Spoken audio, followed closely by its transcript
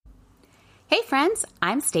Hey friends,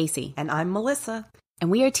 I'm Stacy. And I'm Melissa.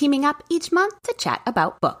 And we are teaming up each month to chat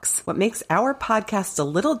about books. What makes our podcast a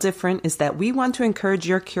little different is that we want to encourage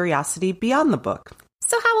your curiosity beyond the book.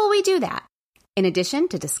 So how will we do that? In addition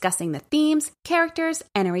to discussing the themes, characters,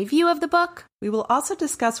 and a review of the book, we will also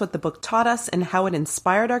discuss what the book taught us and how it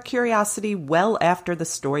inspired our curiosity well after the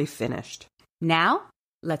story finished. Now,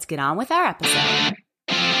 let's get on with our episode.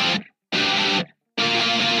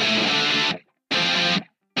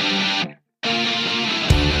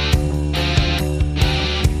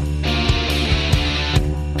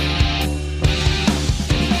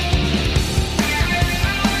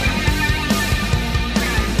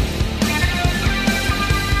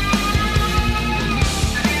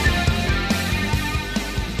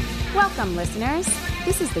 Welcome, listeners.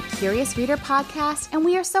 This is the Curious Reader Podcast, and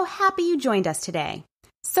we are so happy you joined us today.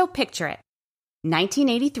 So picture it.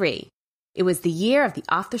 1983. It was the year of the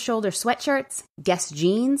off-the-shoulder sweatshirts, Guess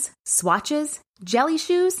jeans, swatches, jelly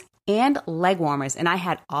shoes, and leg warmers, and I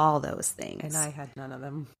had all those things. And I had none of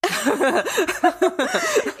them. It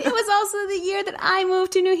was also the year that I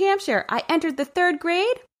moved to New Hampshire. I entered the 3rd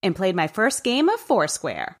grade and played my first game of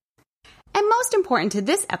Foursquare. And most important to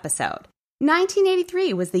this episode,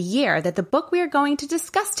 1983 was the year that the book we are going to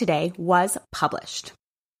discuss today was published,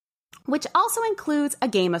 which also includes a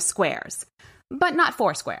game of squares, but not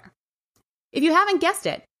Foursquare. If you haven't guessed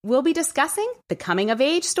it, we'll be discussing the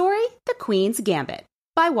coming-of-age story, The Queen's Gambit,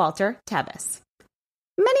 by 𝒂𝒊𝒕.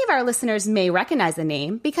 Many of our listeners may recognize the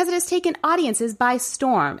name because it has taken audiences by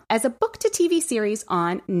storm as a book-to-TV series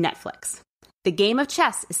on Netflix. The game of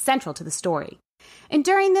chess is central to the story. And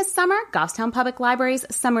during this summer, Goffstown Public Library's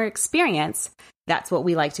Summer Experience, that's what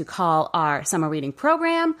we like to call our summer reading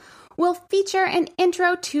program, will feature an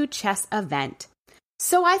Intro to Chess event.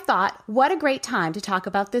 So I thought, what a great time to talk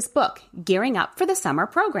about this book, gearing up for the summer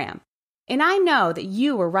program. And I know that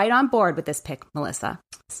you were right on board with this pick, Melissa.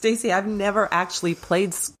 Stacy, I've never actually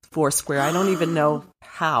played Foursquare. I don't even know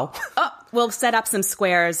how. Oh, we'll set up some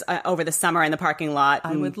squares over the summer in the parking lot.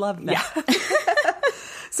 I would love that. Yeah.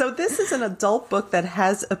 So this is an adult book that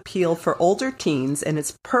has appeal for older teens, and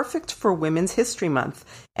it's perfect for Women's History Month.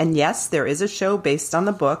 And yes, there is a show based on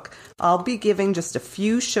the book. I'll be giving just a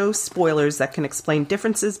few show spoilers that can explain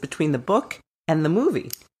differences between the book and the movie.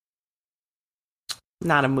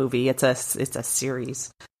 Not a movie, it's a series.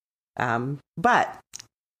 But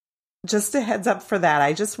just a heads up for that,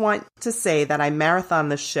 I just want to say that I marathoned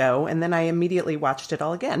the show, and then I immediately watched it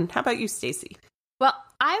all again. How about you, Stacy? Well,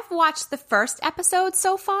 I've watched the first episode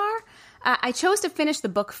so far. I chose to finish the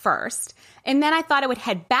book first, and then I thought I would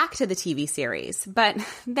head back to the TV series. But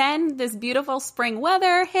then this beautiful spring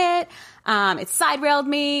weather hit. It side-railed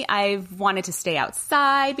me. I've wanted to stay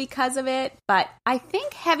outside because of it. But I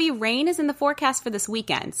think heavy rain is in the forecast for this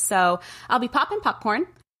weekend. So I'll be popping popcorn,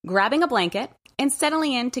 grabbing a blanket, and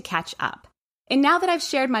settling in to catch up. And now that I've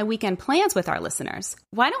shared my weekend plans with our listeners,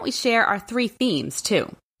 why don't we share our 3 themes,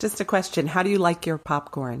 too? Just a question. How do you like your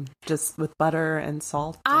popcorn? Just with butter and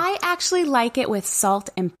salt? I actually like it with salt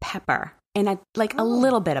and pepper. And I like a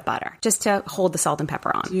little bit of butter just to hold the salt and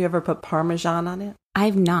pepper on. Do you ever put Parmesan on it?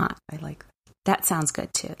 I've not. I like that. That sounds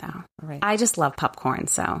good too, though. All right. I just love popcorn,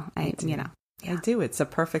 so I do. It's a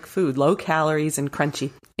perfect food. Low calories and crunchy.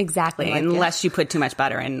 Exactly. Like unless you put too much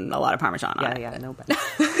butter and a lot of Parmesan on it. Yeah, no butter.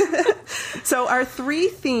 So our 3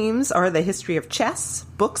 themes are the history of chess,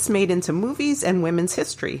 books made into movies, and women's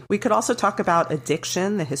history. We could also talk about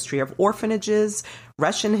addiction, the history of orphanages,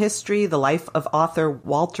 Russian history, the life of author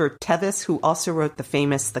𝒂𝒊𝒕, who also wrote the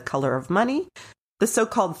famous The Color of Money, the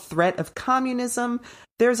so-called threat of communism.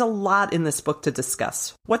 There's a lot in this book to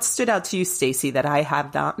discuss. What stood out to you, Stacy, that I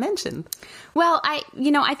have not mentioned? Well,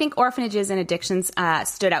 I think orphanages and addictions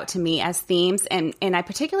stood out to me as themes, and I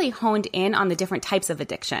particularly honed in on the different types of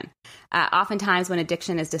addiction. Oftentimes when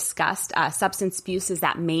addiction is discussed, substance abuse is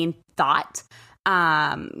that main thought,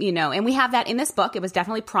 and we have that in this book. It was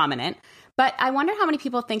definitely prominent. But I wonder how many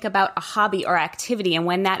people think about a hobby or activity and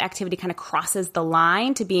when that activity kind of crosses the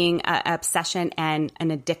line to being an obsession and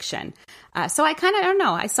an addiction. So I don't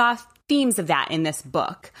know. I saw themes of that in this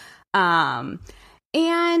book. And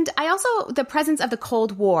I also, the presence of the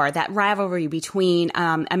Cold War, that rivalry between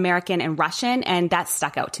American and Russian, and that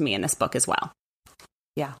stuck out to me in this book as well.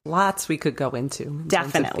 Yeah, lots we could go into.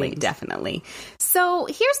 Definitely. So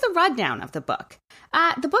here's the rundown of the book.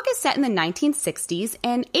 The book is set in the 1960s,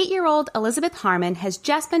 and 8-year-old Elizabeth Harmon has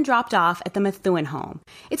just been dropped off at the Methuen home.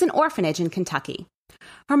 It's an orphanage in Kentucky.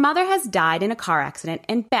 Her mother has died in a car accident,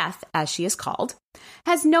 and Beth, as she is called,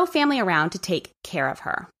 has no family around to take care of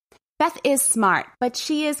her. Beth is smart, but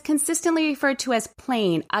she is consistently referred to as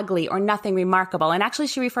plain, ugly, or nothing remarkable, and actually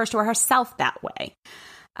she refers to herself that way.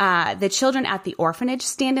 The children at the orphanage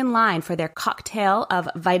stand in line for their cocktail of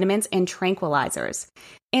vitamins and tranquilizers.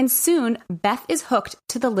 And soon, Beth is hooked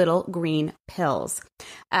to the little green pills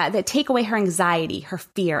that take away her anxiety, her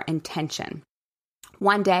fear, and tension.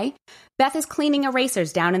 One day, Beth is cleaning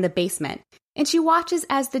erasers down in the basement, and she watches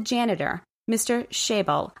as the janitor, Mr.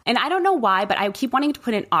 𝒏𝒔, and I don't know why, but I keep wanting to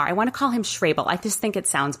put an R. I want to call him 𝒏𝒔. I just think it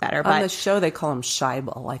sounds better. But on the show, they call him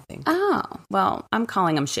𝒏𝒔, I think. Oh, well, I'm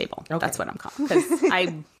calling him 𝒏𝒔. Okay. That's what I'm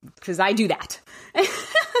calling, because I do that.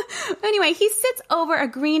 Anyway, he sits over a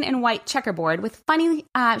green and white checkerboard with funny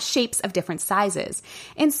shapes of different sizes.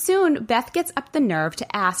 And soon, Beth gets up the nerve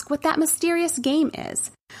to ask what that mysterious game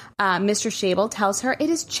is. Mr. 𝒏𝒔 tells her it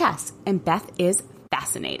is chess, and Beth is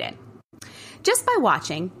fascinated. Just by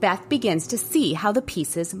watching, Beth begins to see how the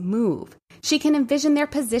pieces move. She can envision their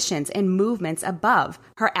positions and movements above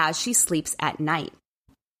her as she sleeps at night.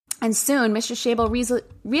 And soon, Mr. 𝒏𝒔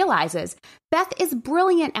realizes Beth is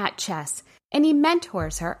brilliant at chess, and he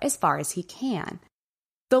mentors her as far as he can.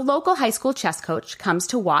 The local high school chess coach comes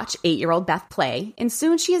to watch 8-year-old Beth play, and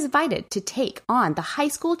soon she is invited to take on the high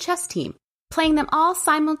school chess team, playing them all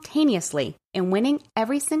simultaneously and winning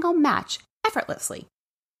every single match effortlessly.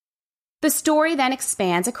 The story then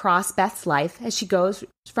expands across Beth's life as she goes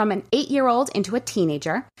from an 8-year-old into a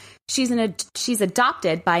teenager. She's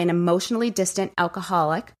adopted by an emotionally distant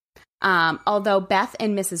alcoholic, although Beth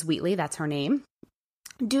and Mrs. Wheatley, that's her name,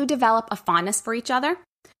 do develop a fondness for each other.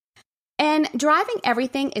 And driving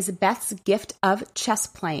everything is Beth's gift of chess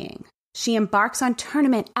playing. She embarks on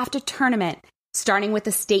tournament after tournament, starting with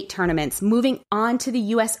the state tournaments, moving on to the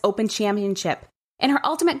U.S. Open Championship, and her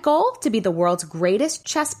ultimate goal to be the world's greatest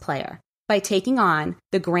chess player by taking on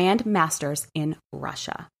the Grand Masters in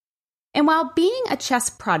Russia. And while being a chess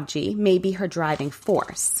prodigy may be her driving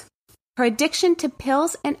force, her addiction to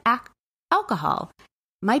pills and alcohol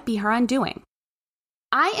might be her undoing.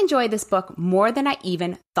 I enjoyed this book more than I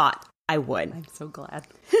even thought I would. I'm so glad.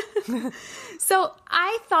 So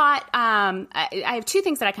I thought, I have two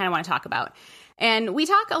things that I kind of want to talk about. And we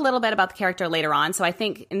talk a little bit about the character later on, so I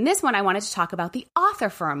think in this one I wanted to talk about the author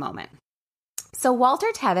for a moment. So Walter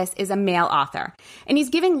Tevis is a male author, and he's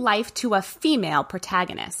giving life to a female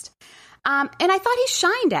protagonist. And I thought he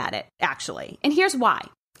shined at it, actually. And here's why.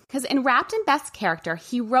 Because enwrapped in Beth's character,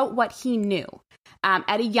 he wrote what he knew.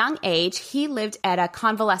 At a young age, he lived at a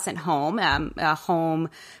convalescent home, a home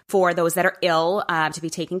for those that are ill to be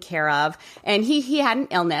taken care of. And he had an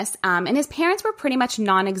illness, and his parents were pretty much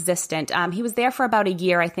non-existent. He was there for about a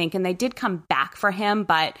year, I think, and they did come back for him,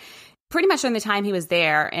 but pretty much during the time he was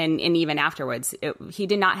there and even afterwards, he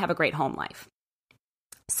did not have a great home life.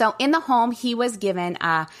 So in the home, he was given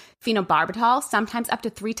phenobarbital, sometimes up to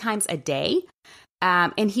 3 times a day.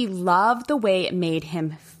 And he loved the way it made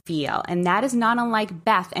him feel. And that is not unlike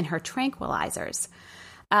Beth and her tranquilizers.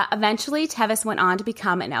 Eventually, Tevis went on to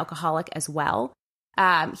become an alcoholic as well.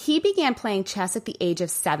 He began playing chess at the age of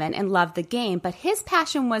 7 and loved the game, but his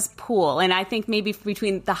passion was pool. And I think maybe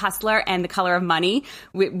between The Hustler and The Color of Money,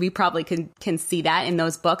 we probably can see that in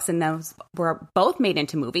those books, and those were both made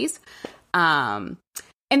into movies.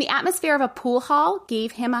 And the atmosphere of a pool hall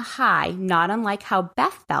gave him a high, not unlike how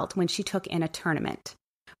Beth felt when she took in a tournament.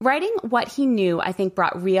 Writing what he knew, I think,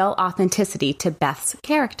 brought real authenticity to Beth's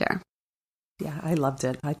character. Yeah, I loved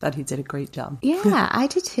it. I thought he did a great job. Yeah, I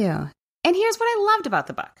did too. And here's what I loved about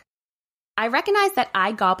the book. I recognize that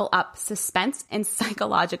I gobble up suspense and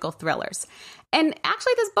psychological thrillers. And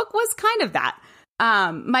actually, this book was kind of that.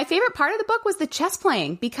 My favorite part of the book was the chess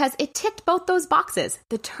playing because it ticked both those boxes.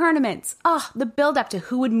 The tournaments, the build up to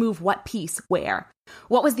who would move what piece where.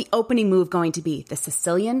 What was the opening move going to be? The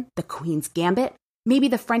Sicilian, the Queen's Gambit, maybe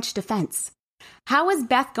the French defense. How was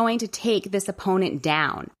Beth going to take this opponent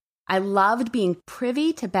down? I loved being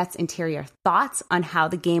privy to Beth's interior thoughts on how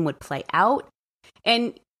the game would play out.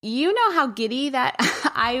 And you know how giddy that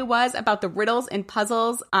I was about the riddles and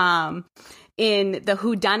puzzles in the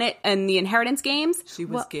whodunit and the inheritance games. She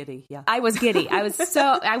was giddy, yeah. I was giddy. I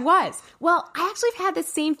was. Well, I actually have had the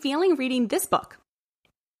same feeling reading this book.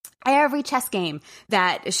 Every chess game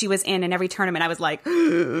that she was in and every tournament, I was like,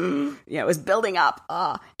 it was building up.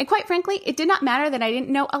 And quite frankly, it did not matter that I didn't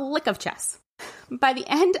know a lick of chess. By the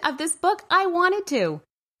end of this book, I wanted to.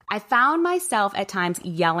 I found myself at times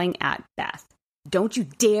yelling at Beth. Don't you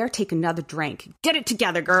dare take another drink. Get it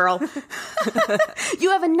together, girl.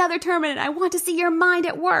 You have another tournament. I want to see your mind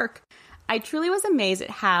at work. I truly was amazed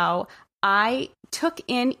at how I took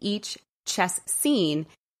in each chess scene.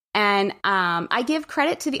 And I give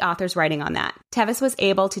credit to the author's writing on that. Tevis was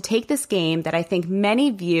able to take this game that I think many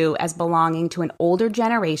view as belonging to an older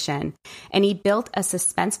generation, and he built a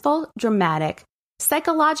suspenseful, dramatic,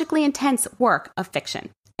 psychologically intense work of fiction.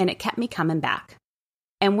 and it kept me coming back.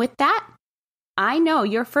 And with that, I know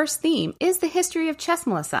your first theme is the history of chess,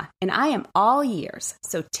 Melissa, and I am all ears,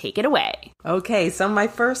 so take it away. Okay, so my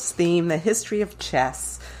first theme, the history of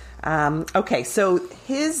chess. Okay, so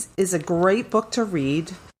his is a great book to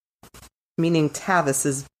read, meaning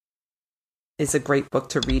𝒂𝒃𝒊𝒕 is a great book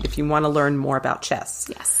to read if you want to learn more about chess.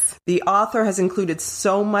 Yes. The author has included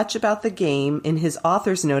so much about the game. In his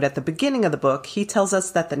author's note at the beginning of the book, he tells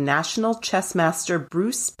us that the national chess master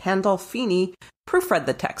Bruce Pandolfini proofread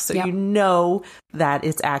the text, so you know that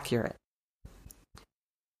it's accurate.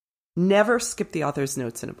 Never skip the author's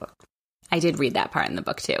notes in a book. I did read that part in the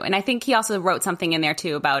book, too. And I think he also wrote something in there,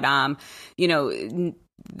 too, about,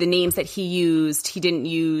 the names that he used. He didn't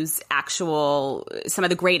use some of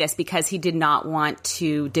the greatest because he did not want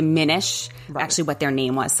to diminish actually what their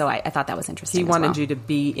name was. So I thought that was interesting. He wanted you to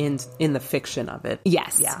be in the fiction of it.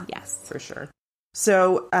 Yes. Yeah, yes. For sure.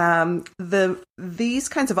 So these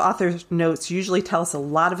kinds of author's notes usually tell us a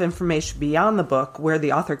lot of information beyond the book, where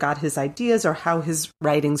the author got his ideas or how his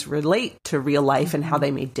writings relate to real life and how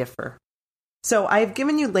they may differ. So I've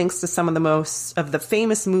given you links to some of the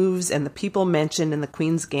famous moves and the people mentioned in the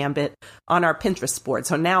Queen's Gambit on our Pinterest board.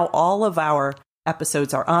 So now all of our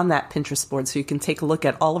episodes are on that Pinterest board, so you can take a look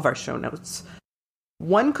at all of our show notes.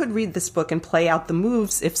 One could read this book and play out the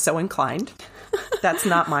moves if so inclined. That's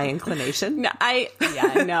not my inclination. I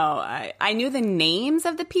knew the names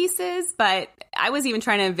of the pieces, but I was even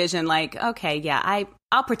trying to envision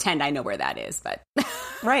I'll pretend I know where that is, but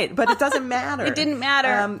right, but it doesn't matter. It didn't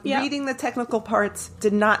matter. Reading the technical parts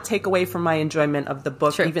did not take away from my enjoyment of the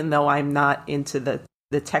book, even though I'm not into the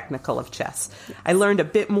technical of chess. Yes. I learned a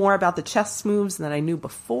bit more about the chess moves than I knew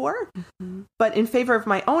before, but in favor of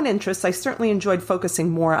my own interests, I certainly enjoyed focusing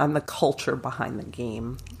more on the culture behind the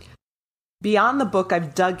game. Beyond the book,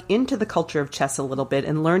 I've dug into the culture of chess a little bit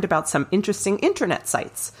and learned about some interesting internet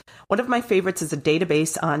sites. One of my favorites is a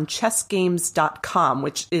database on chessgames.com,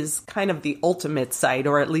 which is kind of the ultimate site,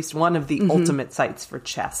 or at least one of the ultimate sites for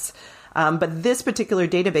chess. But this particular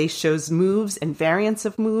database shows moves and variants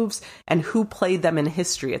of moves and who played them in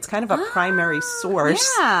history. It's kind of a primary source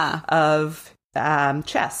of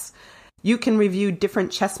chess. You can review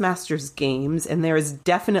different chess masters' games, and there is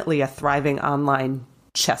definitely a thriving online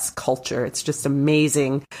chess culture. It's just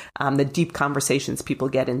amazing, the deep conversations people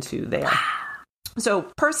get into there. So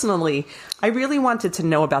personally, I really wanted to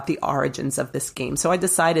know about the origins of this game, so I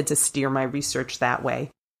decided to steer my research that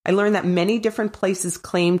way. I learned that many different places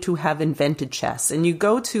claim to have invented chess, and you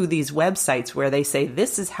go to these websites where they say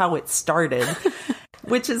this is how it started,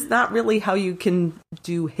 which is not really how you can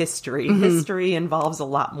do history. History involves a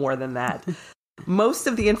lot more than that. Most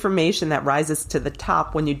of the information that rises to the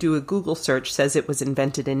top when you do a Google search says it was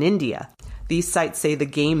invented in India. These sites say the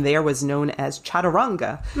game there was known as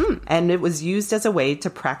chaturanga, and it was used as a way to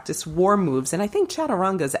practice war moves. And I think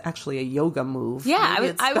chaturanga is actually a yoga move. Yeah,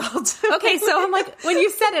 okay, so I'm like, when you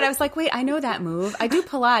said it, I was like, wait, I know that move. I do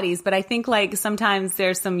Pilates, but I think sometimes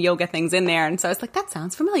there's some yoga things in there. And so I was like, that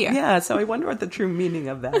sounds familiar. Yeah, so I wonder what the true meaning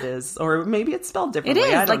of that is. Or maybe it's spelled differently. It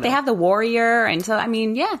is. I don't know. They have the warrior. And so,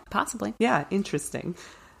 possibly. Yeah, interesting.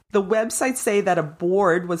 The websites say that a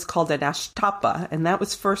board was called an ashtapa, and that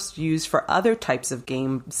was first used for other types of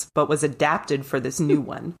games, but was adapted for this new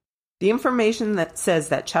one. The information that says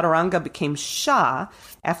that chaturanga became Shah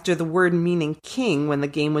after the word meaning king when the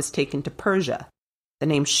game was taken to Persia. The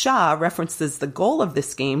name Shah references the goal of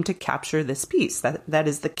this game to capture this piece, that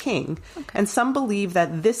is the king. Okay. And some believe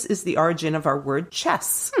that this is the origin of our word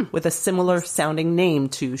chess, with a similar sounding name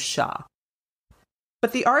to Shah.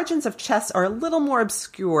 But the origins of chess are a little more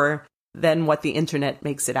obscure than what the internet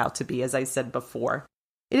makes it out to be, as I said before.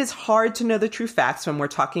 It is hard to know the true facts when we're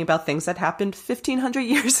talking about things that happened 1,500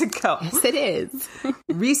 years ago. Yes, it is.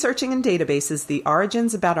 Researching in databases, the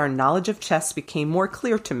origins about our knowledge of chess became more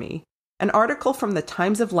clear to me. An article from the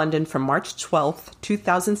Times of London from March 12,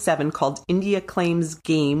 2007, called India Claims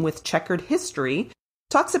Game with Checkered History,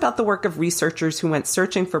 talks about the work of researchers who went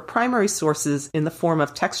searching for primary sources in the form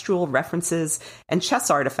of textual references and chess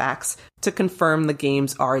artifacts to confirm the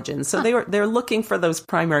game's origins. So they're looking for those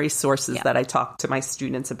primary sources that I talk to my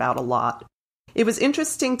students about a lot. It was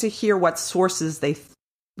interesting to hear what sources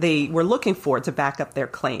they were looking for to back up their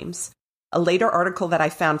claims. A later article that I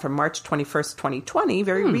found from March 21st, 2020,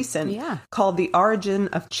 very recent, called The Origin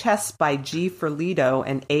of Chess by G. Ferlito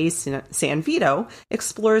and A. Sanvito,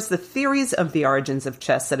 explores the theories of the origins of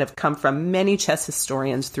chess that have come from many chess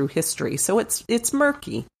historians through history. So it's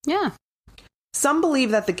murky. Yeah. Some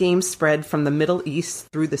believe that the game spread from the Middle East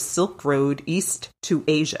through the Silk Road east to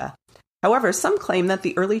Asia. However, some claim that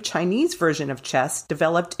the early Chinese version of chess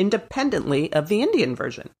developed independently of the Indian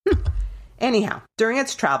version. Anyhow, during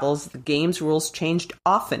its travels, the game's rules changed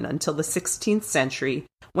often until the 16th century,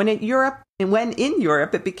 when in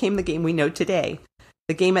Europe it became the game we know today.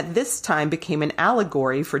 The game at this time became an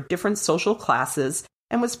allegory for different social classes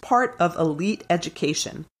and was part of elite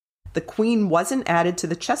education. The queen wasn't added to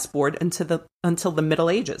the chessboard until the Middle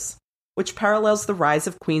Ages, which parallels the rise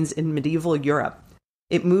of queens in medieval Europe.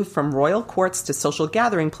 It moved from royal courts to social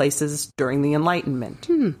gathering places during the Enlightenment.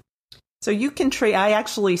 So you can I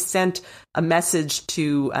actually sent a message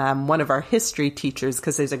to one of our history teachers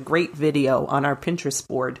because there's a great video on our Pinterest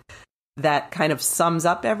board that kind of sums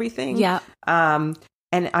up everything. Yeah.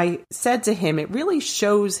 And I said to him, it really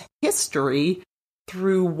shows history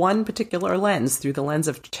through one particular lens, through the lens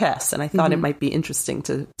of chess. And I thought it might be interesting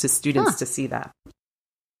to students to see that.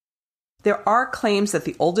 There are claims that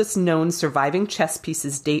the oldest known surviving chess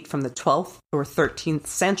pieces date from the 12th or 13th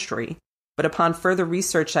century. But upon further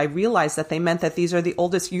research, I realized that they meant that these are the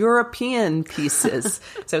oldest European pieces.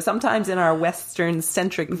 So sometimes in our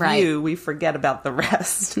Western-centric view, we forget about the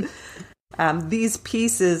rest. These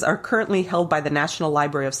pieces are currently held by the National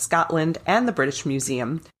Library of Scotland and the British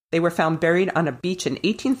Museum. They were found buried on a beach in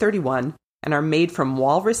 1831 and are made from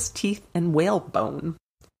walrus teeth and whalebone.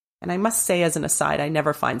 And I must say, as an aside, I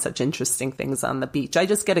never find such interesting things on the beach. I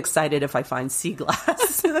just get excited if I find sea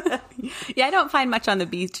glass. Yeah, I don't find much on the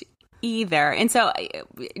beach either. And so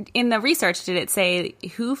in the research, did it say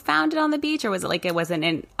who found it on the beach, or was it like it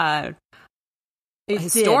wasn't a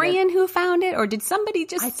historian who found it, or did somebody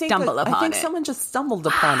just stumble upon it? I think someone just stumbled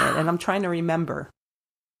upon it, and I'm trying to remember.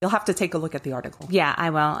 You'll have to take a look at the article. Yeah, I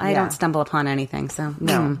will. I don't stumble upon anything, so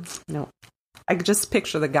no. I could just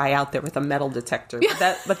picture the guy out there with a metal detector,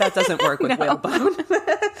 but that doesn't work with whalebone.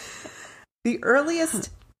 The earliest.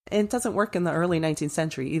 It doesn't work in the early 19th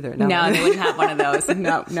century either. No, they wouldn't have one of those.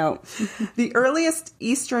 No. The earliest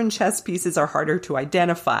Eastern chess pieces are harder to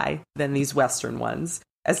identify than these Western ones.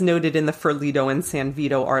 As noted in the Ferlito and San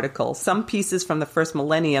Vito article, some pieces from the first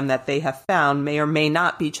millennium that they have found may or may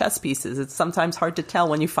not be chess pieces. It's sometimes hard to tell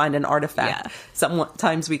when you find an artifact. Yeah.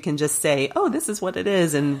 Sometimes we can just say, oh, this is what it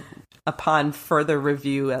is, and upon further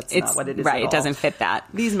review, that's not what it is at all. It doesn't fit that.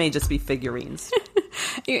 These may just be figurines.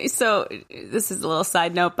 So this is a little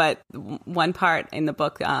side note, but one part in the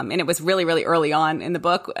book, and it was really, really early on in the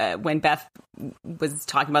book when Beth was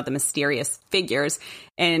talking about the mysterious figures,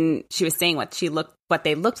 and she was saying what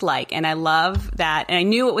they looked like. And I love that. And I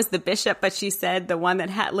knew it was the bishop, but she said the one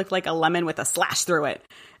that looked like a lemon with a slash through it.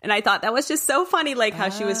 And I thought that was just so funny, like how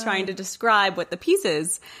she was trying to describe what the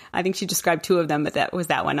pieces. I think she described two of them, but that was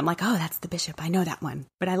that one. I'm like, oh, that's the bishop. I know that one.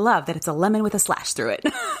 But I love that it's a lemon with a slash through it.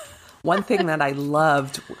 One thing that I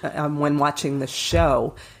loved when watching the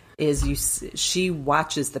show is she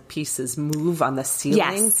watches the pieces move on the ceiling.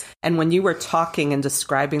 Yes. And when you were talking and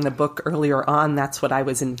describing the book earlier on, that's what I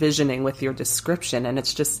was envisioning with your description. And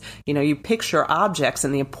it's just, you picture objects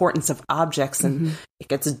and the importance of objects, and it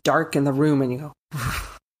gets dark in the room and you go,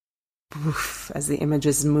 as the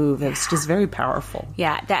images move. It's just very powerful.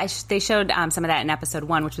 Yeah, they showed some of that in episode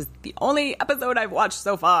 1, which was the only episode I've watched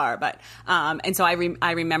so far. But and so I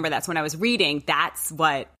remember that's when I was reading. That's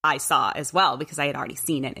what I saw as well, because I had already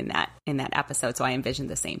seen it in that episode. So I envisioned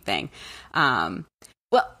the same thing.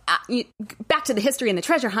 Back to the history and the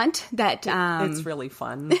treasure hunt. It's really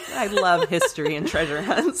fun. I love history and treasure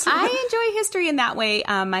hunts. I enjoy history in that way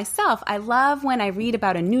myself. I love when I read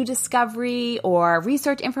about a new discovery or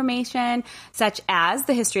research information, such as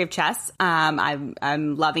the history of chess.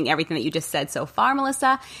 I'm loving everything that you just said so far,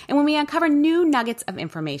 Melissa. And when we uncover new nuggets of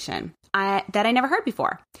information that I never heard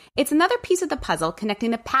before. It's another piece of the puzzle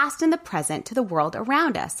connecting the past and the present to the world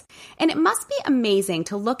around us. And it must be amazing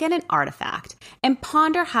to look at an artifact and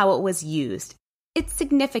ponder how it was used, its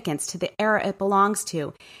significance to the era it belongs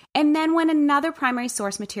to. And then when another primary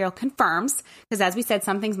source material confirms, because as we said,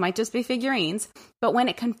 some things might just be figurines, but when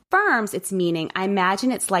it confirms its meaning, I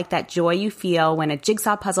imagine it's like that joy you feel when a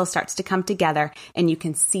jigsaw puzzle starts to come together and you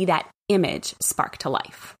can see that image spark to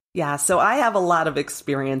life. Yeah, so I have a lot of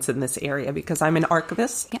experience in this area because I'm an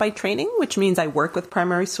archivist by training, which means I work with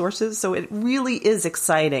primary sources. So it really is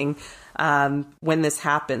exciting when this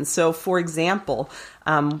happens. So, for example,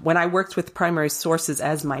 when I worked with primary sources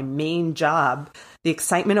as my main job, the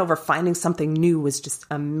excitement over finding something new was just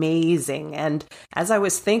amazing. And as I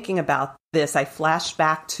was thinking about this, I flashed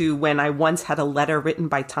back to when I once had a letter written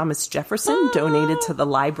by Thomas Jefferson donated to the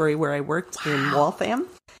library where I worked in Waltham.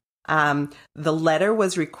 The letter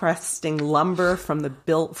was requesting lumber for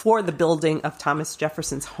the building of Thomas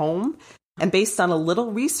Jefferson's home. And based on a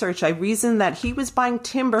little research, I reasoned that he was buying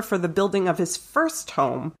timber for the building of his first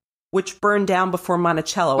home, which burned down before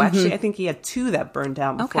Monticello. Mm-hmm. Actually, I think he had two that burned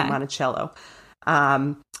down before Monticello.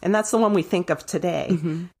 And that's the one we think of today.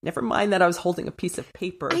 Never mind that I was holding a piece of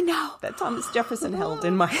paper. I know. That Thomas Jefferson held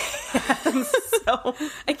in my hands. So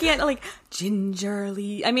I can't, like,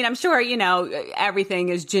 gingerly. I mean, I'm sure, you know, everything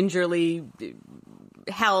is gingerly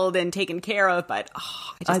held and taken care of, but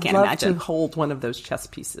I just can't imagine. I'd love to hold one of those chess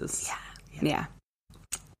pieces. Yeah.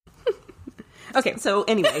 Okay. So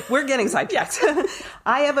anyway, we're getting sidetracked.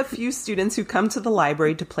 I have a few students who come to the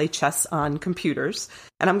library to play chess on computers,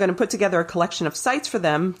 and I'm going to put together a collection of sites for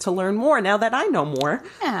them to learn more now that I know more.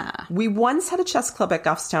 Yeah. We once had a chess club at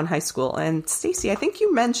Goffstown High School, and Stacy, I think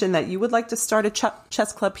you mentioned that you would like to start a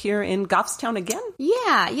chess club here in Goffstown again?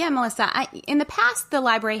 Yeah, Melissa. In the past, the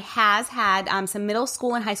library has had some middle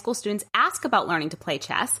school and high school students ask about learning to play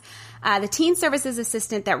chess. The teen services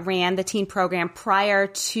assistant that ran the teen program prior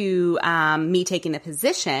to me taking the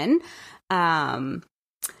position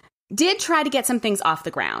did try to get some things off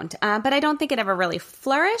the ground, but I don't think it ever really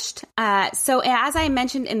flourished. So as I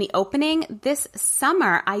mentioned in the opening, this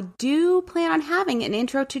summer I do plan on having an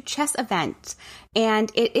intro to chess event,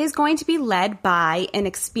 and it is going to be led by an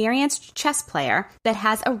experienced chess player that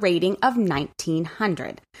has a rating of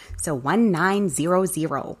 1900, so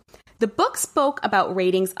 1900. The book spoke about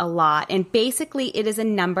ratings a lot, and basically it is a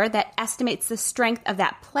number that estimates the strength of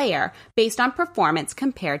that player based on performance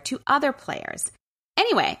compared to other players.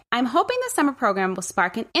 Anyway, I'm hoping the summer program will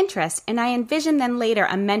spark an interest, and I envision then later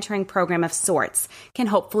a mentoring program of sorts can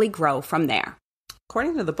hopefully grow from there.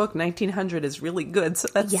 According to the book, 1900 is really good, so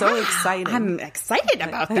that's so exciting. I'm excited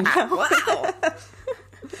about that. Wow.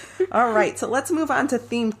 All right, so let's move on to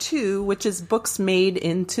theme 2, which is books made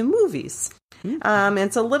into movies.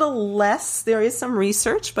 It's a little less, there is some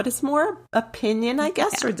research, but it's more opinion, I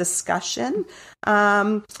guess, or discussion.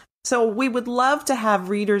 So we would love to have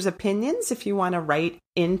readers' opinions if you want to write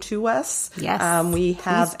into us. Yes, we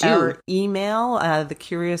have our email,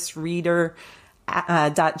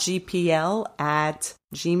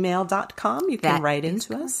 thecuriousreader.gpl@gmail.com. You can write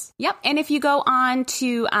into us. Yep. And if you go on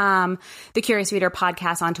to the Curious Reader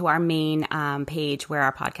podcast, onto our main page where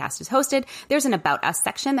our podcast is hosted, there's an About Us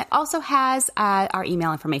section that also has our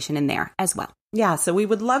email information in there as well. Yeah, so we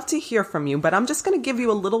would love to hear from you, but I'm just going to give you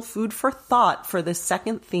a little food for thought for this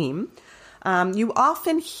second theme. You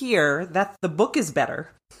often hear that the book is better.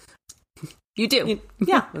 You do.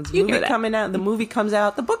 The movie comes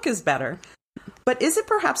out, the book is better. But is it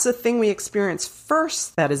perhaps the thing we experience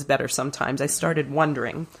first that is better sometimes? I started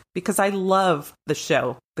wondering, because I love the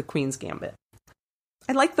show, The Queen's Gambit.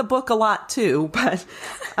 I like the book a lot too, but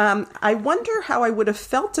I wonder how I would have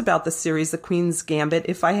felt about the series The Queen's Gambit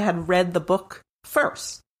if I had read the book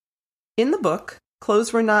first. In the book,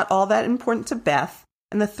 clothes were not all that important to Beth,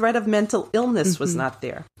 and the threat of mental illness was not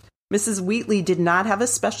there. Mrs. Wheatley did not have a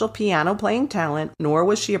special piano-playing talent, nor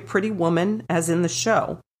was she a pretty woman as in the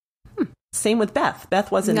show. Same with Beth. Beth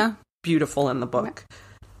wasn't beautiful in the book.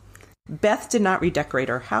 Beth did not redecorate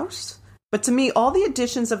her house, but to me, all the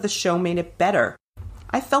additions of the show made it better.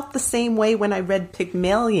 I felt the same way when I read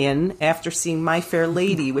Pygmalion after seeing My Fair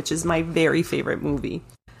Lady, which is my very favorite movie.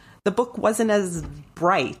 The book wasn't as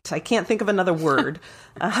bright. I can't think of another word.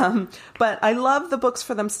 But I love the books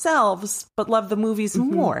for themselves, but love the movies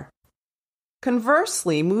more.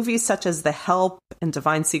 Conversely, movies such as The Help and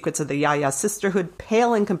Divine Secrets of the Yaya Sisterhood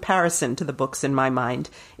pale in comparison to the books in my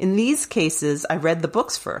mind. In these cases, I read the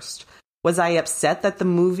books first. Was I upset that the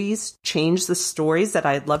movies changed the stories that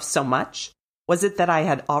I had loved so much? Was it that I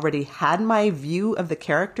had already had my view of the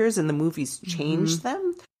characters and the movies changed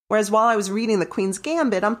them? Whereas while I was reading The Queen's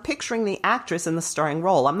Gambit, I'm picturing the actress in the starring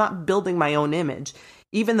role. I'm not building my own image,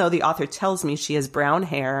 even though the author tells me she has brown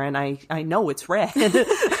hair and I know it's red. It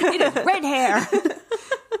is red hair.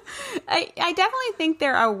 I definitely think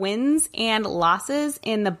there are wins and losses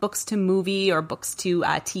in the books to movie or books to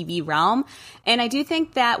TV realm. And I do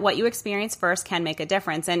think that what you experience first can make a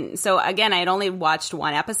difference. And so, again, I had only watched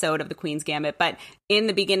one episode of The Queen's Gambit, but in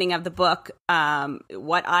the beginning of the book,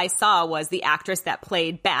 what I saw was the actress that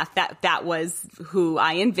played Beth. That was who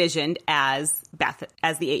I envisioned as Beth,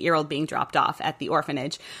 as the 8-year-old being dropped off at the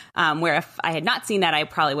orphanage. Where if I had not seen that, I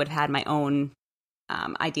probably would have had my own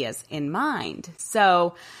ideas in mind.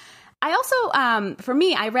 So I also, for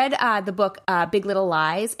me, I read the book Big Little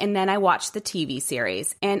Lies, and then I watched the TV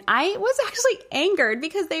series. And I was actually angered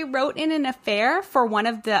because they wrote in an affair for one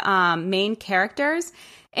of the main characters.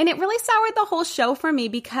 And it really soured the whole show for me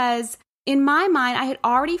because in my mind, I had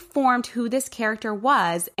already formed who this character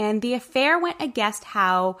was. And the affair went against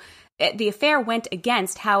how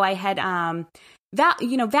I had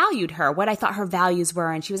valued her, what I thought her values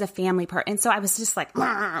were, and she was a family person. And so I was just like, when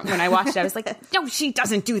I watched it, I was like, no, she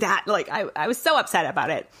doesn't do that. Like, I was so upset about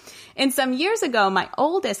it. And some years ago, my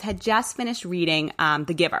oldest had just finished reading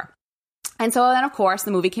The Giver. And so then, of course,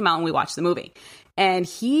 the movie came out and we watched the movie. And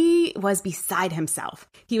he was beside himself.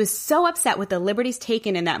 He was so upset with the liberties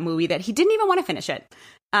taken in that movie that he didn't even want to finish it.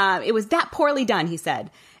 It was that poorly done, he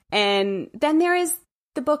said. And then there is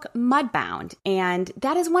the book Mudbound, and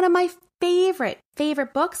that is one of my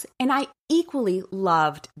favorite books, and I equally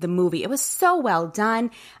loved the movie. It was so well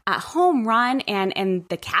done, a home run, and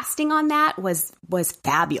the casting on that was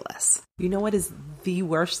fabulous. You know what is the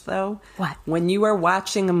worst, though? What? When you are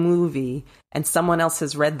watching a movie and someone else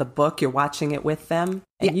has read the book, you're watching it with them,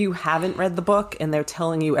 and you haven't read the book, and they're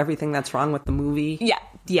telling you everything that's wrong with the movie.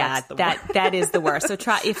 Yeah, that is the worst. So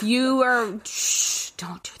try, if you are,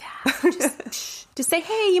 don't do that. Just say,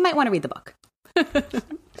 hey, you might want to read the book.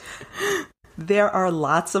 There are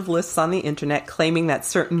lots of lists on the internet claiming that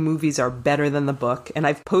certain movies are better than the book, and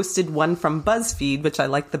I've posted one from BuzzFeed, which I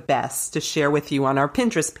like the best, to share with you on our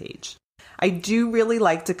Pinterest page. I do really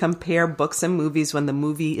like to compare books and movies when the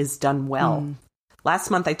movie is done well.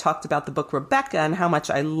 Last month, I talked about the book Rebecca and how much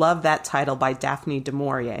I love that title by Daphne du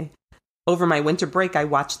Maurier. Over my winter break, I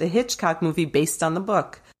watched the Hitchcock movie based on the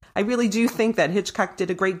book. I really do think that Hitchcock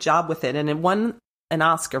did a great job with it, and it won an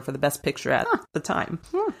Oscar for the best picture at the time.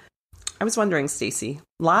 I was wondering, Stacey,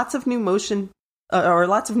 lots of new modern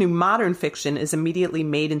fiction is immediately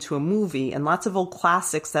made into a movie, and lots of old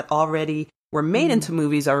classics that already were made into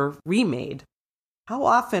movies are remade. How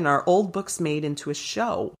often are old books made into a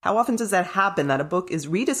show? How often does that happen, that a book is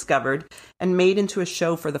rediscovered and made into a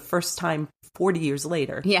show for the first time 40 years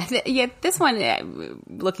later? Yeah, this one,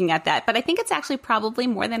 looking at that, but I think it's actually probably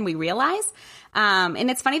more than we realize.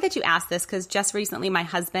 And it's funny that you asked this, because just recently my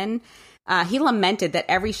husband, he lamented that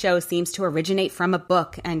every show seems to originate from a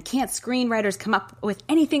book, and can't screenwriters come up with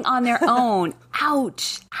anything on their own?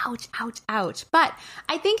 Ouch, ouch, ouch, ouch. But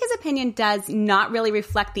I think his opinion does not really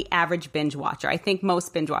reflect the average binge watcher. I think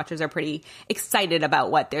most binge watchers are pretty excited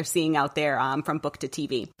about what they're seeing out there from book to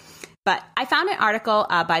TV. But I found an article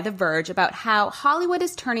by The Verge about how Hollywood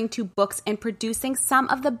is turning to books and producing some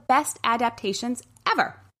of the best adaptations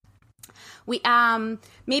ever.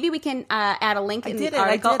 Maybe we can add a link in the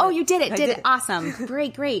article. Oh, you did it. Did it. Awesome.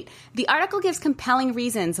 Great. The article gives compelling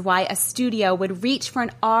reasons why a studio would reach for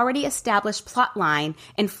an already established plot line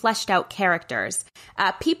and fleshed out characters.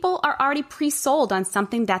 People are already pre-sold on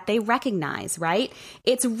something that they recognize, right?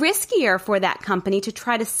 It's riskier for that company to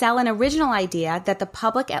try to sell an original idea that the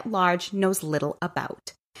public at large knows little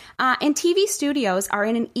about. And TV studios are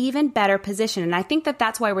in an even better position. And I think that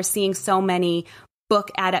that's why we're seeing so many book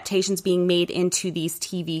adaptations being made into these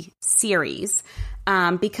TV series,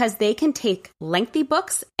 because they can take lengthy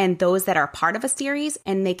books and those that are part of a series,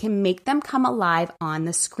 and they can make them come alive on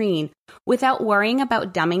the screen without worrying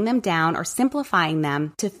about dumbing them down or simplifying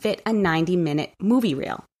them to fit a 90-minute movie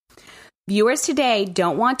reel. Viewers today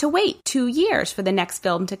don't want to wait 2 years for the next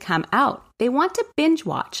film to come out. They want to binge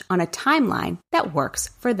watch on a timeline that works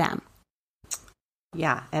for them.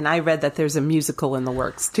 Yeah, and I read that there's a musical in the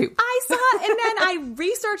works, too. I saw it, and then I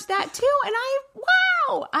researched that, too,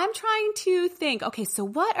 and I'm trying to think, okay, so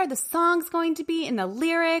what are the songs going to be in the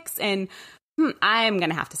lyrics, and I'm going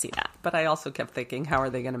to have to see that. But I also kept thinking, how are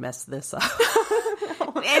they going to mess this up?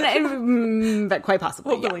 But quite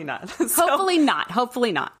possibly. Hopefully not.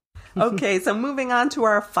 Hopefully not. Okay, so moving on to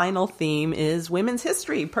our final theme is women's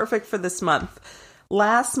history, perfect for this month.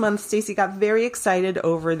 Last month, Stacey got very excited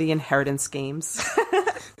over the inheritance games.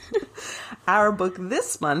 Our book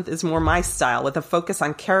this month is more my style, with a focus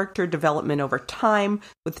on character development over time,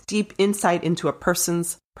 with deep insight into a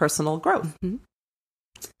person's personal growth.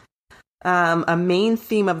 A main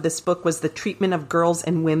theme of this book was the treatment of girls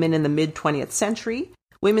and women in the mid-20th century.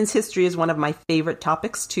 Women's history is one of my favorite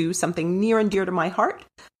topics, too, something near and dear to my heart.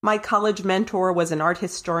 My college mentor was an art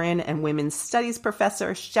historian and women's studies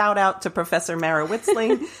professor. Shout out to Professor Mara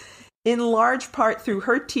Witzling. In large part through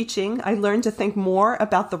her teaching, I learned to think more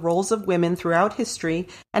about the roles of women throughout history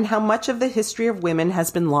and how much of the history of women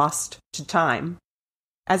has been lost to time.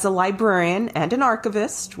 As a librarian and an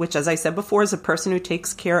archivist, which, as I said before, is a person who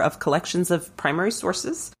takes care of collections of primary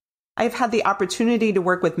sources, I've had the opportunity to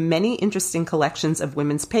work with many interesting collections of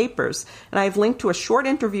women's papers, and I've linked to a short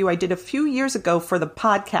interview I did a few years ago for the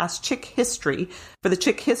podcast Chick History, for the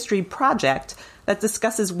Chick History Project, that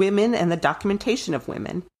discusses women and the documentation of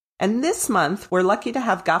women. And this month, we're lucky to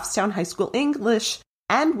have Goffstown High School English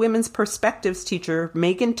and Women's Perspectives teacher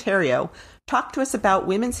Megan Theriault talk to us about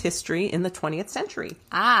women's history in the 20th century.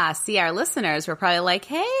 See, our listeners were probably like,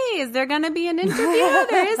 hey, is there going to be an interview?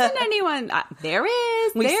 There isn't anyone. There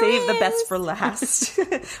is. We saved the best for last.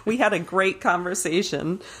 We had a great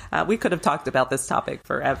conversation. We could have talked about this topic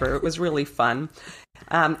forever. It was really fun.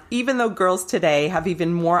 Even though girls today have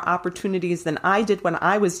even more opportunities than I did when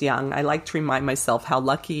I was young, I like to remind myself how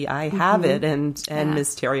lucky I have it. And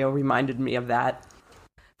Ms. Theriault reminded me of that.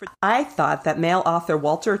 I thought that male author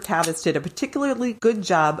Walter Tevis did a particularly good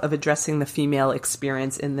job of addressing the female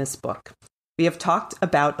experience in this book. We have talked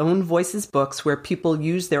about Own Voices books where people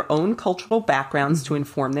use their own cultural backgrounds to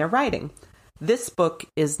inform their writing. This book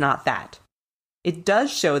is not that. It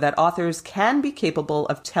does show that authors can be capable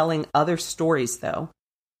of telling other stories, though.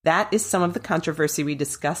 That is some of the controversy we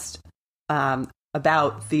discussed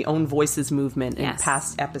about the Own Voices movement in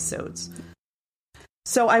past episodes.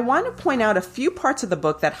 So I want to point out a few parts of the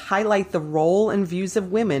book that highlight the role and views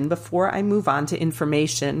of women before I move on to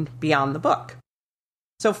information beyond the book.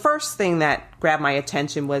 So first thing that grabbed my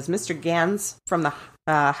attention was Mr. Gans from the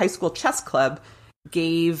high school chess club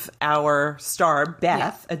gave our star,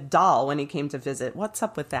 Beth, a doll when he came to visit. What's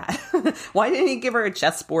up with that? Why didn't he give her a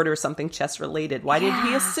chessboard or something chess-related? Why did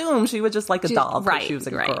he assume she was just like a doll because she was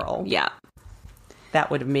a girl? Yeah. That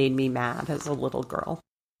would have made me mad as a little girl.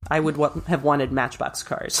 I would have wanted Matchbox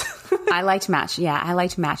cars. I liked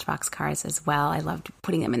Matchbox cars as well. I loved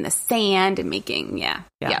putting them in the sand and making, yeah.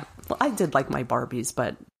 Well, I did like my Barbies,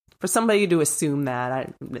 but for somebody to assume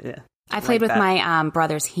that, I played with my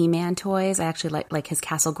brother's He-Man toys. I actually like his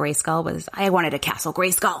Castle Grayskull. I wanted a Castle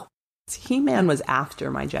Grayskull. He-Man was after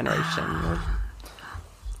my generation. A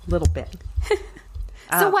little bit.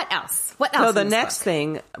 So what else? What else? So the next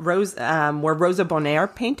thing were Rosa Bonheur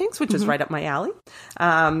paintings, which is right up my alley.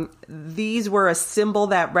 These were a symbol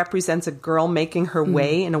that represents a girl making her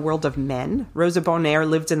way in a world of men. Rosa Bonheur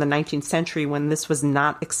lived in the 19th century when this was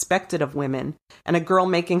not expected of women. And a girl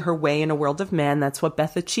making her way in a world of men, that's what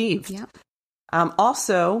Beth achieved. Yep.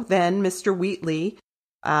 Also, then Mr. Wheatley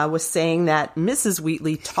was saying that Mrs.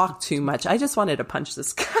 Wheatley talked too much. I just wanted to punch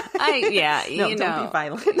this guy. Don't be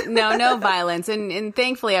violent. No violence. And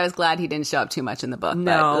thankfully, I was glad he didn't show up too much in the book.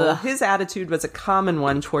 No, his attitude was a common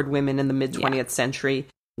one toward women in the mid-20th century.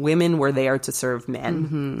 Women were there to serve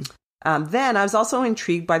men. Then I was also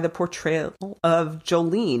intrigued by the portrayal of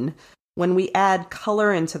Jolene. When we add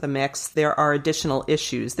color into the mix, there are additional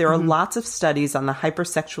issues. There are lots of studies on the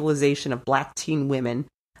hypersexualization of Black teen women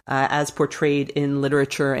as portrayed in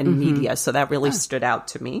literature and media. So that really stood out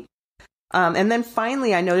to me. And then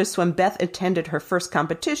finally, I noticed when Beth attended her first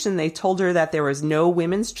competition, they told her that there was no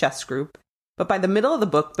women's chess group. But by the middle of the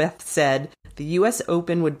book, Beth said the U.S.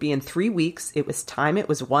 Open would be in 3 weeks. It was time it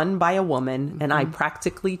was won by a woman, and I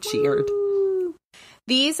practically cheered.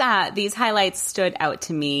 These highlights stood out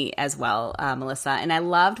to me as well, Melissa. And I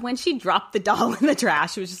loved when she dropped the doll in the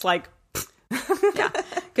trash. It was just like,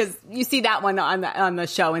 because you see that one on the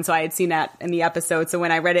show, and so I had seen that in the episode. So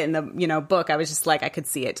when I read it in the book, I was just like, I could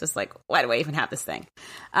see it, just like, why do I even have this thing?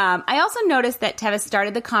 I also noticed that Tevis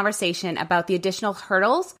started the conversation about the additional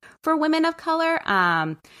hurdles for women of color.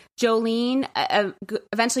 Jolene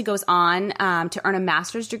eventually goes on to earn a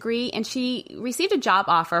master's degree, and she received a job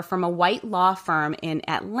offer from a white law firm in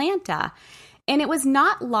Atlanta. And it was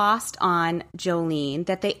not lost on Jolene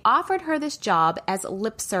that they offered her this job as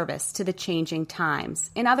lip service to the changing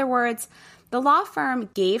times. In other words, the law firm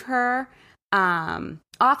gave her the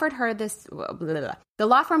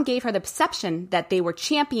perception that they were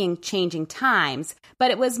championing changing times,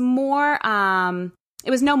 but it was more. It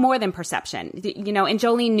was no more than perception, and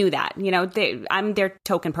Jolene knew that. I'm their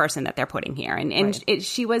token person that they're putting here, and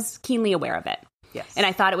she was keenly aware of it. Yes, and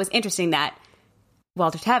I thought it was interesting that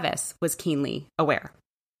Walter Tevis was keenly aware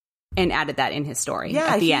and added that in his story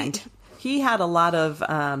at the end. He had a lot of,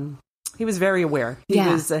 he was very aware. He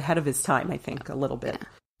was ahead of his time, I think, a little bit. Yeah.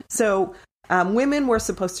 So women were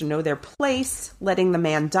supposed to know their place, letting the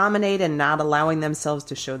man dominate and not allowing themselves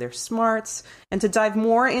to show their smarts. And to dive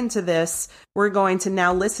more into this, we're going to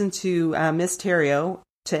now listen to Ms. Theriault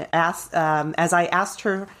to ask, as I asked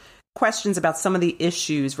her questions about some of the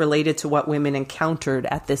issues related to what women encountered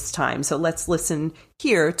at this time. So let's listen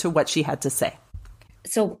here to what she had to say.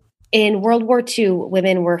 So in World War II,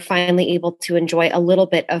 women were finally able to enjoy a little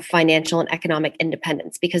bit of financial and economic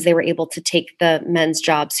independence because they were able to take the men's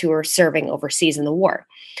jobs who were serving overseas in the war.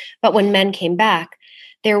 But when men came back,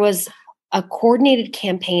 there was a coordinated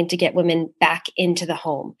campaign to get women back into the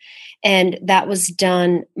home. And that was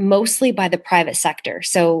done mostly by the private sector.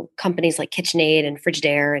 So companies like KitchenAid and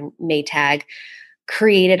Frigidaire and Maytag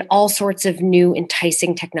created all sorts of new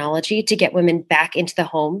enticing technology to get women back into the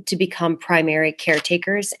home to become primary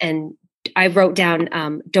caretakers. And I wrote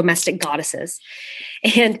down domestic goddesses.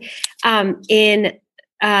 And in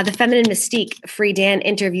The Feminine Mystique, Friedan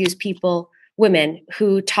interviews women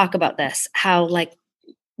who talk about this, how like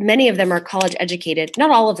many of them are college educated,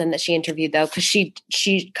 not all of them that she interviewed though, because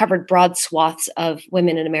she covered broad swaths of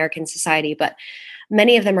women in American society, but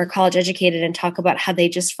many of them are college educated and talk about how they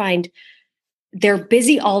just find they're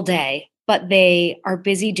busy all day, but they are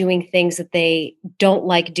busy doing things that they don't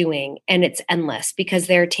like doing. And it's endless because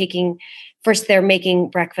they're making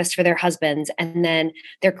breakfast for their husbands, and then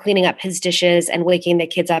they're cleaning up his dishes and waking the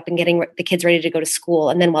kids up and getting the kids ready to go to school.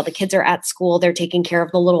 And then while the kids are at school, they're taking care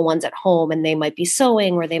of the little ones at home, and they might be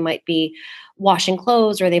sewing, or they might be washing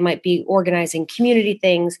clothes, or they might be organizing community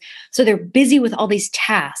things. So they're busy with all these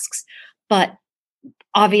tasks, but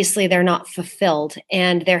obviously they're not fulfilled,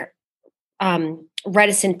 and they're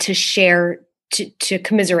reticent to share, to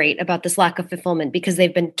commiserate about this lack of fulfillment because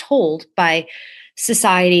they've been told by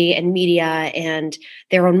society and media and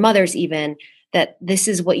their own mothers even that this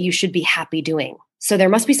is what you should be happy doing. So there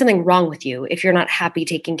must be something wrong with you if you're not happy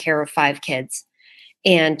taking care of 5 kids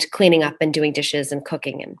and cleaning up and doing dishes and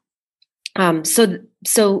cooking. And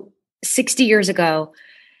so 60 years ago,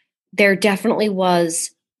 there definitely was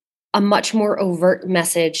a much more overt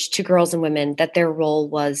message to girls and women that their role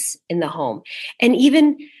was in the home. And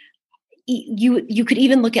even you could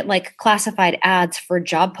even look at like classified ads for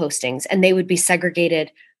job postings, and they would be segregated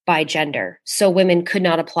by gender. So women could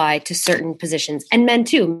not apply to certain positions, and men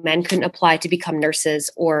too. Men couldn't apply to become nurses,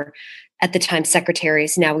 or at the time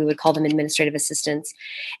secretaries. Now we would call them administrative assistants.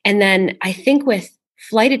 And then I think with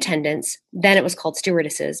flight attendants, then it was called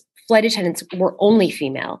stewardesses. Flight attendants were only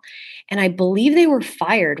female. And I believe they were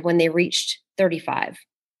fired when they reached 35.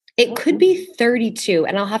 It could be 32,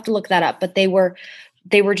 and I'll have to look that up, but they were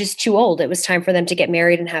just too old. It was time for them to get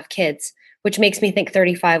married and have kids, which makes me think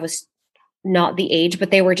 35 was not the age,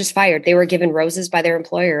 but they were just fired. They were given roses by their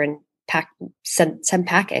employer and sent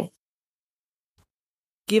packing.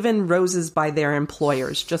 Given roses by their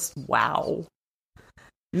employers. Just wow.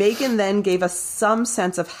 Megan then gave us some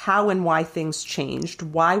sense of how and why things changed,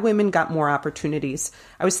 why women got more opportunities.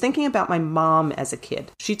 I was thinking about my mom as a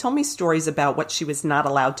kid. She told me stories about what she was not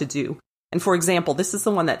allowed to do. And for example, this is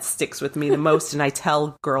the one that sticks with me the most, and I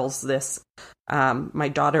tell girls this. My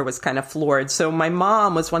daughter was kind of floored. So my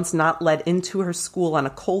mom was once not let into her school on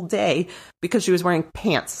a cold day because she was wearing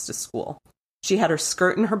pants to school. She had her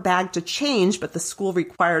skirt in her bag to change, but the school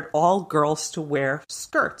required all girls to wear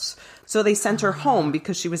skirts. So they sent her home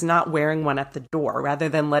because she was not wearing one at the door. Rather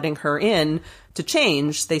than letting her in to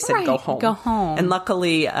change, they said, go home. Go home. And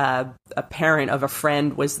luckily, a parent of a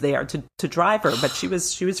friend was there to drive her, but she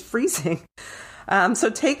was freezing.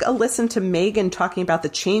 So take a listen to Megan talking about the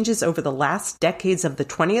changes over the last decades of the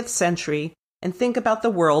 20th century, and think about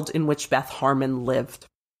the world in which Beth Harmon lived.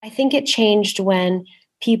 I think it changed when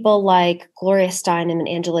people like Gloria Steinem and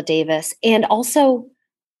Angela Davis, and also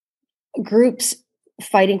groups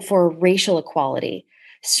fighting for racial equality,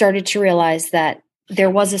 started to realize that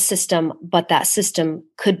there was a system, but that system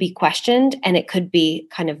could be questioned and it could be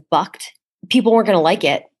kind of bucked. People weren't going to like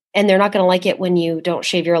it, and they're not going to like it when you don't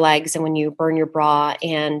shave your legs and when you burn your bra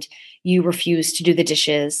and you refuse to do the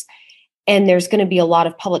dishes. And there's going to be a lot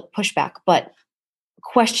of public pushback, but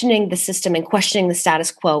questioning the system and questioning the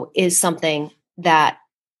status quo is something that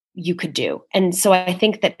you could do. And so I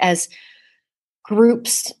think that as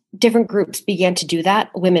different groups began to do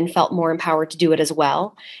that, women felt more empowered to do it as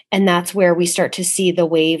well. And that's where we start to see the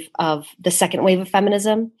second wave of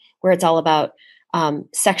feminism, where it's all about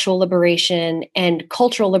sexual liberation and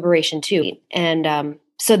cultural liberation too. And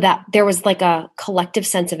so that there was like a collective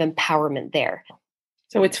sense of empowerment there.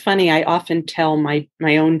 So it's funny, I often tell my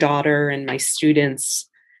own daughter and my students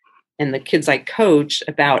and the kids I coach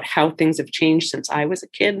about how things have changed since I was a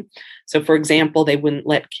kid. So for example, they wouldn't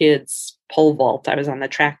let kids pole vault. I was on the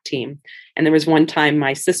track team. And there was one time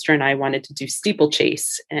my sister and I wanted to do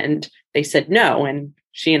steeplechase, and they said no. And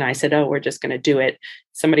she and I said, oh, we're just going to do it.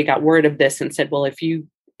 Somebody got word of this and said, well, if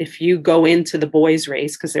you go into the boys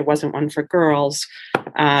race, because there wasn't one for girls,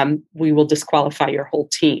 we will disqualify your whole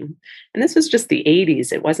team. And this was just the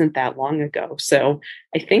 80s. It wasn't that long ago. So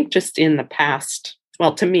I think just in the past,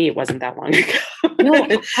 well, to me, it wasn't that long ago.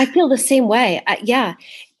 No, I feel the same way. Yeah.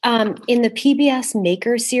 In the PBS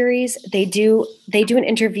Maker series, they do an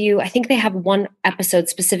interview. I think they have one episode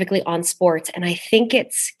specifically on sports, and I think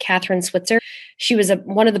it's Catherine Switzer. She was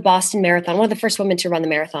one of the Boston Marathon, one of the first women to run the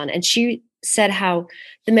marathon, and she said how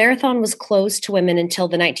the marathon was closed to women until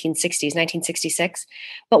the 1960s, 1966.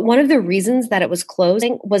 But one of the reasons that it was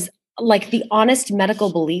closing was like the honest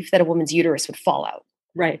medical belief that a woman's uterus would fall out.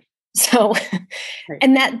 Right. So, Right.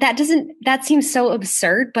 and that seems so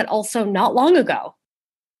absurd, but also not long ago.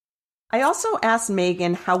 I also asked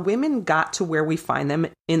Megan how women got to where we find them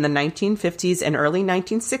in the 1950s and early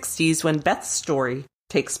 1960s when Beth's story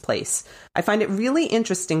takes place. I find it really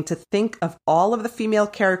interesting to think of all of the female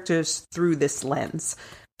characters through this lens.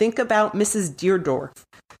 Think about Mrs. Deardorff.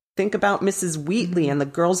 Think about Mrs. Wheatley and the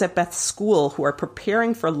girls at Beth's school who are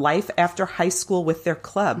preparing for life after high school with their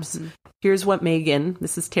clubs. Here's what Megan,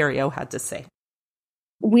 Mrs. Theriault, had to say.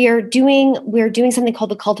 We're doing something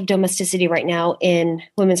called the Cult of Domesticity right now in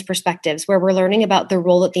Women's Perspectives, where we're learning about the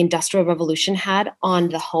role that the Industrial Revolution had on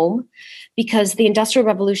the home, because the Industrial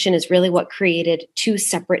Revolution is really what created two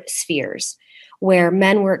separate spheres, where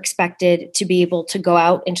men were expected to be able to go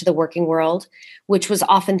out into the working world, which was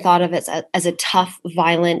often thought of as a tough,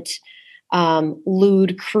 violent,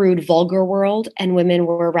 lewd, crude, vulgar world, and women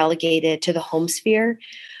were relegated to the home sphere.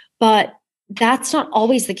 But that's not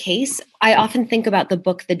always the case. I often think about the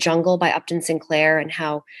book The Jungle by Upton Sinclair and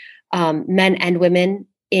how men and women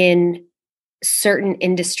in certain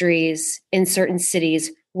industries, in certain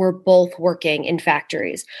cities, were both working in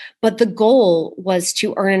factories. But the goal was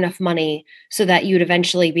to earn enough money so that you'd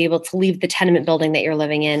eventually be able to leave the tenement building that you're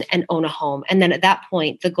living in and own a home. And then at that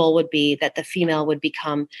point, the goal would be that the female would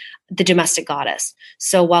become the domestic goddess.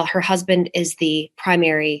 So while her husband is the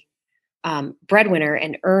primary breadwinner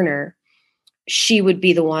and earner, she would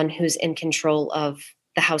be the one who's in control of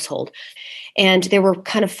the household. And there were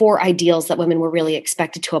kind of four ideals that women were really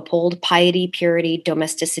expected to uphold: piety, purity,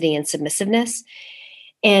 domesticity, and submissiveness.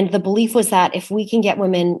 And the belief was that if we can get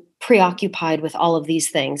women preoccupied with all of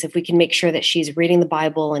these things, if we can make sure that she's reading the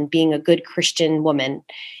Bible and being a good Christian woman,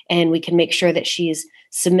 and we can make sure that she's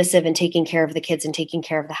submissive and taking care of the kids and taking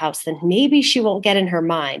care of the house, then maybe she won't get in her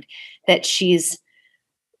mind that she's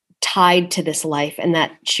tied to this life and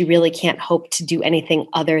that she really can't hope to do anything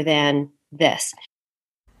other than this.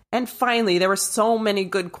 And finally, there were so many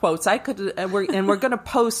good quotes. We're going to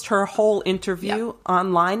post her whole interview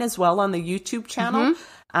online as well on the YouTube channel.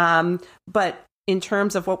 But in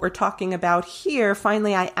terms of what we're talking about here,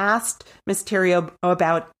 finally, I asked Ms. Theriault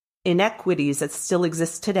about inequities that still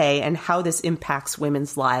exist today and how this impacts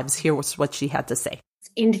women's lives. Here was what she had to say.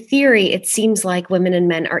 In theory, it seems like women and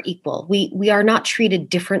men are equal. We are not treated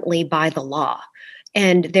differently by the law.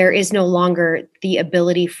 And there is no longer the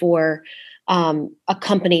ability for a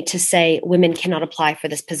company to say women cannot apply for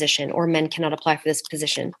this position or men cannot apply for this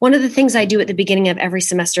position. One of the things I do at the beginning of every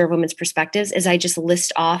semester of Women's Perspectives is I just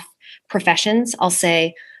list off professions. I'll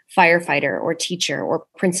say firefighter or teacher or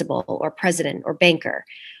principal or president or banker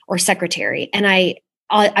or secretary. And I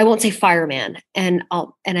won't say fireman, and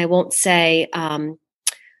I won't say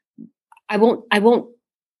I won't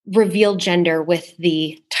reveal gender with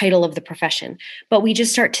the title of the profession, but we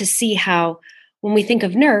just start to see how when we think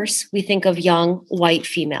of nurse, we think of young white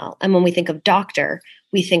female. And when we think of doctor,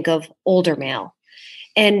 we think of older male.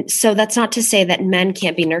 And so that's not to say that men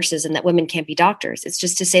can't be nurses and that women can't be doctors. It's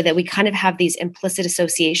just to say that we kind of have these implicit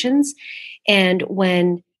associations. And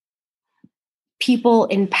when people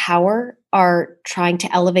in power are trying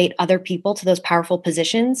to elevate other people to those powerful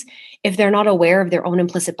positions, if they're not aware of their own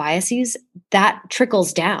implicit biases, that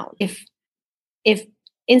trickles down. If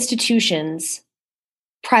institutions,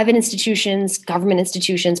 private institutions, government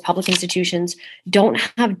institutions, public institutions don't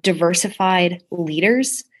have diversified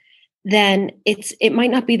leaders, then it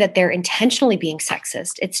might not be that they're intentionally being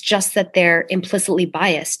sexist. It's just that they're implicitly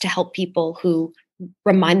biased to help people who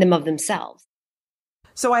remind them of themselves.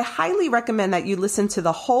 So I highly recommend that you listen to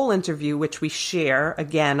the whole interview, which we share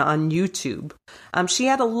again on YouTube. She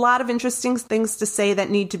had a lot of interesting things to say that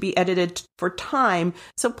need to be edited for time.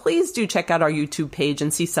 So please do check out our YouTube page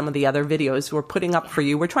and see some of the other videos we're putting up for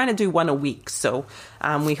you. We're trying to do one a week. So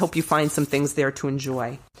we hope you find some things there to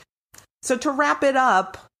enjoy. So to wrap it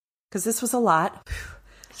up, because this was a lot,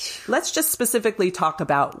 let's just specifically talk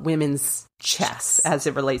about women's chess as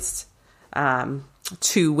it relates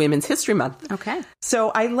to Women's History Month. Okay.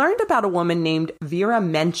 So I learned about a woman named Vera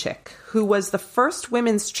Menchik, who was the first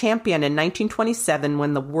women's champion in 1927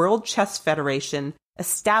 when the World Chess Federation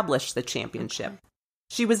established the championship.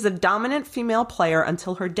 She was the dominant female player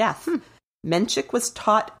until her death. Menchik was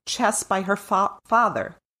taught chess by her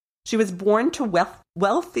father. She was born to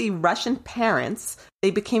wealthy Russian parents.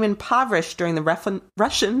 They became impoverished during the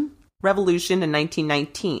Russian Revolution in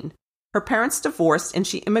 1919. Her parents divorced, and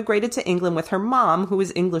she immigrated to England with her mom, who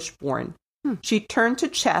was English-born. She turned to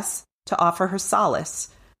chess to offer her solace.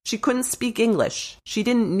 She couldn't speak English. She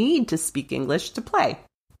didn't need to speak English to play.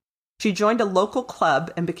 She joined a local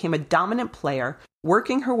club and became a dominant player,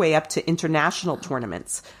 working her way up to international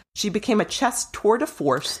tournaments. She became a chess tour de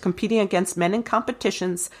force, competing against men in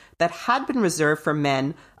competitions that had been reserved for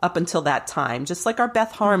men up until that time, just like our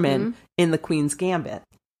Beth Harmon in The Queen's Gambit.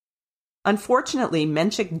 Unfortunately,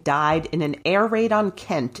 Menchik died in an air raid on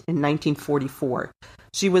Kent in 1944.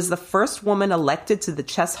 She was the first woman elected to the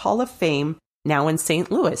Chess Hall of Fame, now in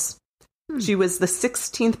St. Louis. She was the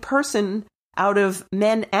 16th person out of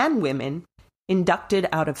men and women inducted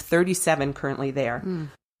out of 37 currently there.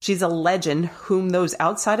 She's a legend whom those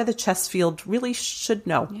outside of the chess field really should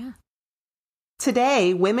know. Yeah.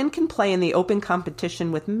 Today, women can play in the open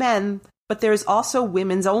competition with men, but there's also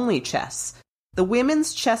women's only chess. The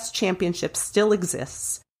Women's Chess Championship still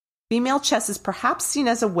exists. Female chess is perhaps seen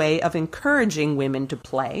as a way of encouraging women to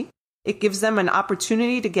play. It gives them an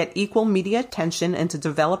opportunity to get equal media attention and to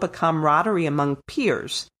develop a camaraderie among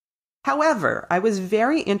peers. However, I was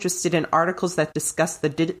very interested in articles that discuss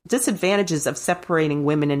the disadvantages of separating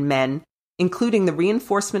women and men, including the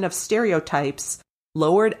reinforcement of stereotypes,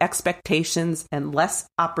 lowered expectations, and less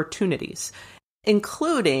opportunities,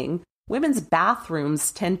 including women's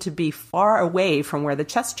bathrooms tend to be far away from where the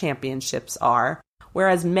chess championships are,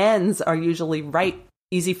 whereas men's are usually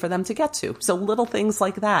easy for them to get to. So little things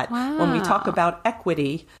like that, when we talk about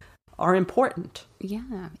equity, are important.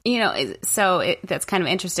 Yeah. That's kind of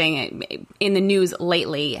interesting. In the news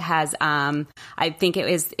lately has, I think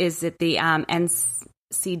is it the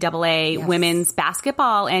NCAA women's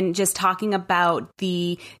basketball, and just talking about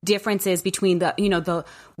the differences between the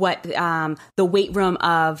weight room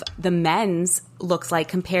of the men's looks like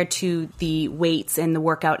compared to the weights in the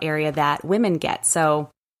workout area that women get. So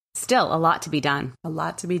still a lot to be done. A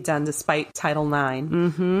lot to be done despite Title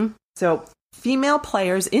IX. So female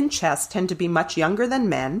players in chess tend to be much younger than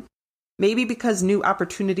men, maybe because new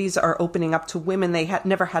opportunities are opening up to women they had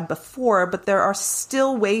never had before, but there are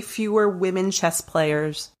still way fewer women chess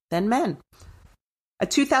players than men. A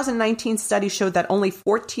 2019 study showed that only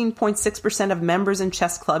 14.6% of members in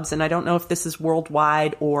chess clubs, and I don't know if this is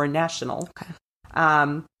worldwide or national,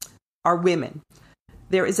 are women.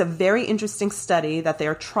 There is a very interesting study that they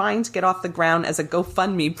are trying to get off the ground as a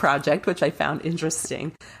GoFundMe project, which I found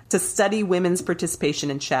interesting, to study women's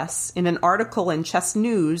participation in chess. In an article in Chess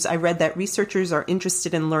News, I read that researchers are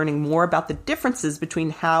interested in learning more about the differences between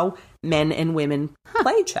how men and women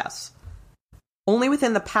play chess. Only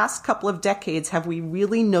within the past couple of decades have we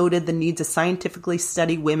really noted the need to scientifically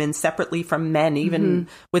study women separately from men, even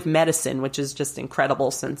with medicine, which is just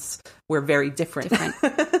incredible since we're very different.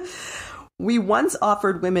 We once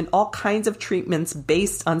offered women all kinds of treatments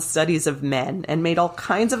based on studies of men and made all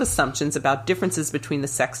kinds of assumptions about differences between the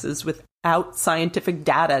sexes without scientific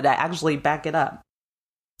data to actually back it up.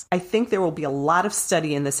 I think there will be a lot of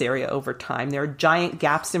study in this area over time. There are giant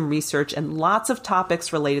gaps in research and lots of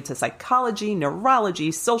topics related to psychology,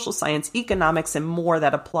 neurology, social science, economics, and more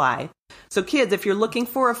that apply. So kids, if you're looking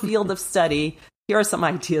for a field of study, here are some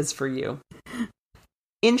ideas for you.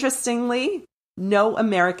 Interestingly, no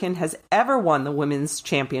American has ever won the women's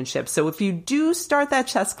championship. So if you do start that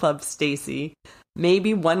chess club, Stacy,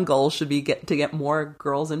 maybe one goal should be to get more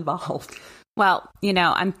girls involved. Well,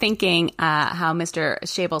 I'm thinking how Mr.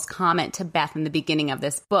 Schabel's comment to Beth in the beginning of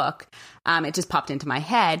this book, it just popped into my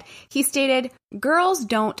head. He stated, "Girls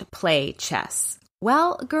don't play chess."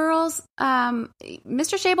 Well, girls,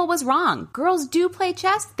 Mr. Schabel was wrong. Girls do play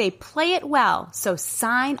chess. They play it well. So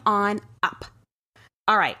sign on up.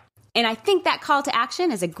 All right. And I think that call to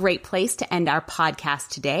action is a great place to end our podcast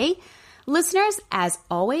today. Listeners, as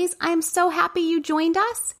always, I'm so happy you joined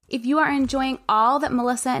us. If you are enjoying all that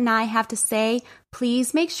Melissa and I have to say,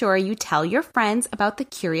 please make sure you tell your friends about the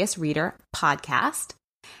Curious Reader podcast.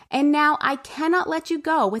 And now I cannot let you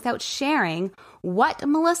go without sharing what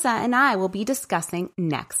Melissa and I will be discussing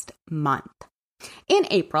next month. In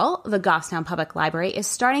April, the Goffstown Public Library is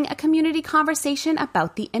starting a community conversation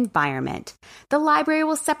about the environment. The library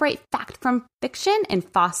will separate fact from fiction and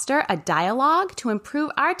foster a dialogue to improve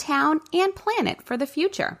our town and planet for the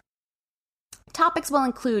future. Topics will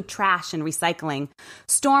include trash and recycling,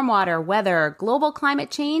 stormwater, weather, global climate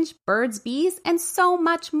change, birds, bees, and so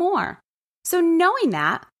much more. So knowing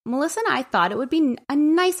that, Melissa and I thought it would be a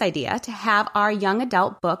nice idea to have our young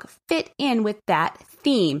adult book fit in with that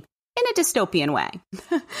theme in a dystopian way.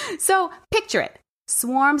 So picture it.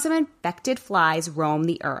 Swarms of infected flies roam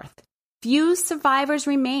the earth. Few survivors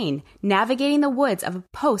remain, navigating the woods of a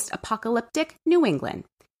post-apocalyptic New England,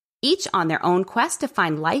 each on their own quest to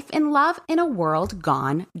find life and love in a world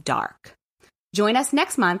gone dark. Join us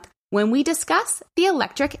next month when we discuss The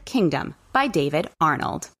Electric Kingdom by David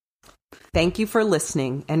Arnold. Thank you for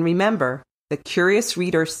listening, and remember, The curious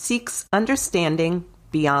reader seeks understanding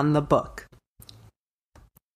beyond the book.